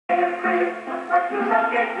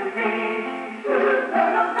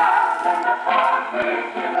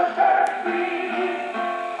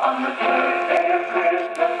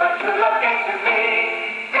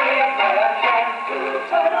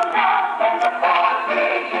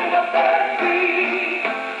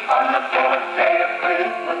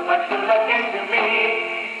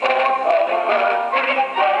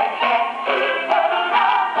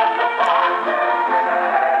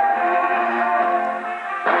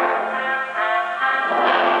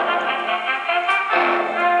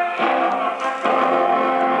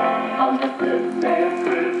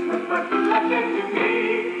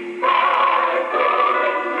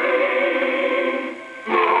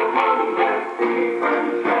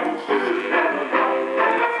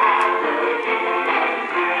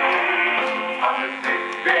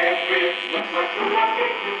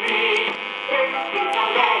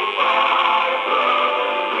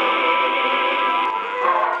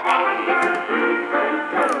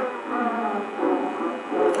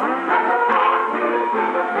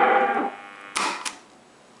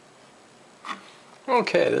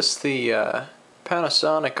Okay, this is the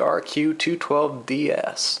Panasonic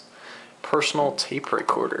RQ-212DS personal tape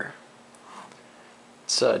recorder.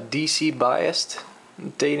 It's DC biased,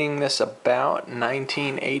 dating this about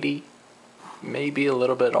 1980, maybe a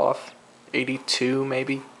little bit off, 82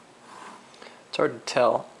 maybe. It's hard to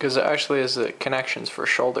tell because it actually has the connections for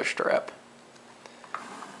shoulder strap.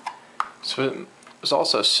 So it was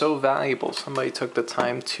also so valuable, somebody took the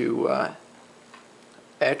time to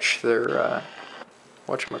etch their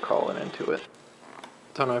whatchamacallit into it.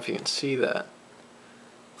 Don't know if you can see that.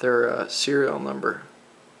 Their serial number.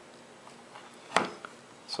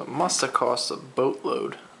 So it must have cost a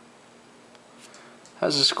boatload.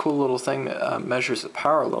 Has this cool little thing that measures the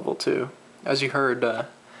power level too. As you heard,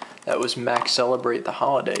 that was Max Celebrate the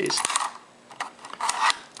Holidays.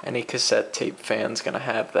 Any cassette tape fan's gonna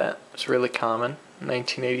have that. It's really common.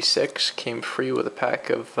 1986 came free with a pack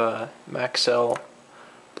of Maxell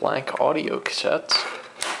blank audio cassettes.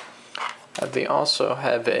 They also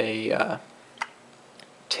have a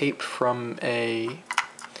tape from a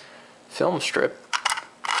film strip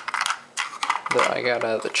that I got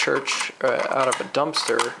out of the church, out of a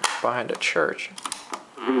dumpster behind a church.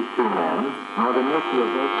 I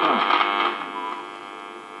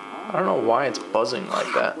don't know why it's buzzing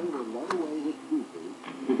like that.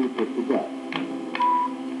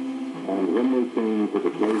 And when they came to the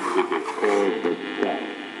place which is called the Cassette,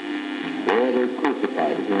 there they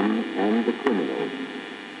crucified him and the criminals,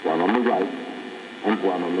 one on the right and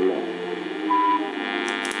one on the left.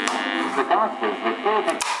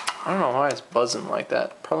 I don't know why it's buzzing like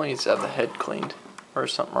that. Probably needs to have the head cleaned, or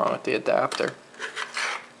something wrong with the adapter.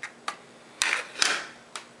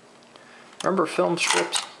 Remember film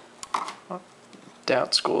strips? I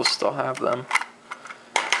doubt schools still have them.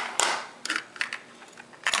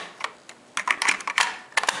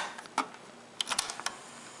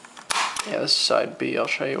 Yeah, this is side B. I'll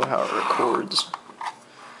show you how it records.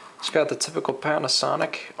 It's got the typical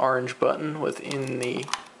Panasonic orange button within the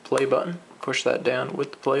play button. Push that down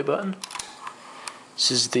with the play button.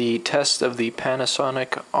 This is the test of the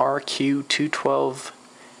Panasonic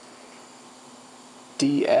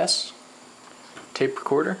RQ-212DS tape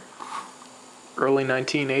recorder. Early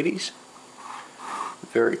 1980s.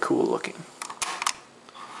 Very cool looking.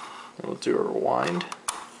 We'll do a rewind.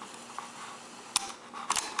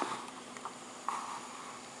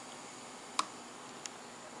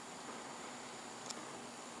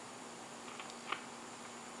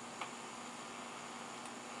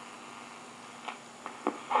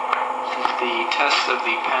 The test of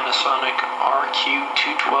the Panasonic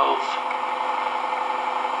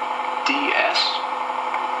RQ-212DS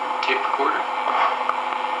tape recorder,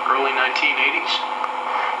 early 1980s,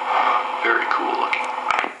 very cool looking.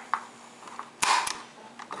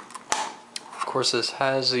 Of course, this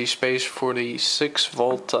has the space for the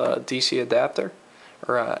 6-volt DC adapter,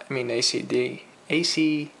 or an AC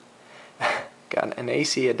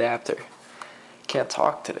adapter. Can't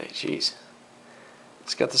talk today, jeez.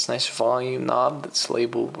 It's got this nice volume knob that's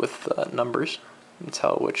labeled with numbers. You can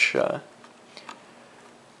tell which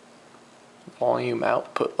volume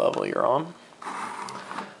output level you're on.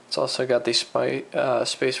 It's also got the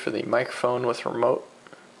space for the microphone with remote.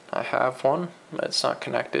 I have one, but it's not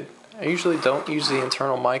connected. I usually don't use the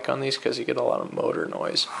internal mic on these because you get a lot of motor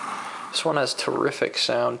noise. This one has terrific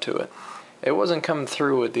sound to it. It wasn't coming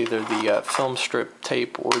through with either the film strip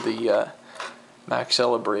tape or the Max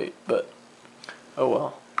Celebrate, but oh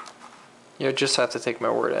well. You just have to take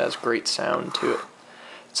my word, it has great sound to it.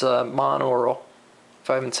 It's a monaural. If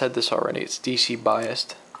I haven't said this already, it's DC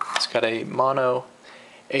biased. It's got a mono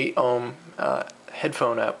 8 ohm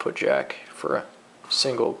headphone output jack for a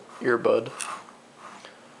single earbud.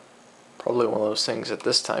 Probably one of those things at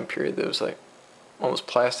this time period that was like one of those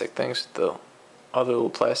plastic things with the other little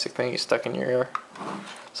plastic thing you stuck in your ear.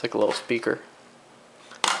 It's like a little speaker.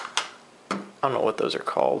 I don't know what those are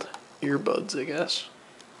called. Earbuds, I guess.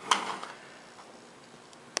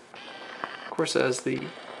 Of course, it has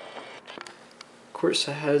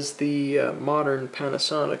the modern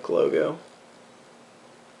Panasonic logo.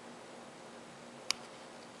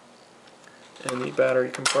 And the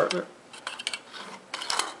battery compartment.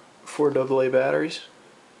 4 AA batteries.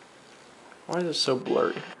 Why is it so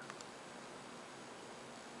blurry?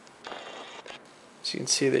 As you can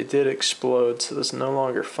see, they did explode, so this no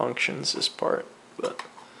longer functions, this part. But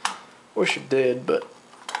wish it did, but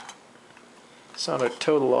it's not a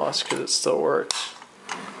total loss because it still works.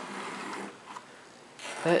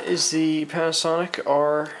 That is the Panasonic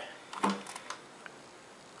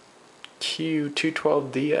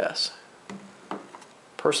RQ-212DS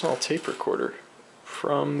personal tape recorder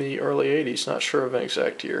from the early 80s. Not sure of an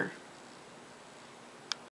exact year.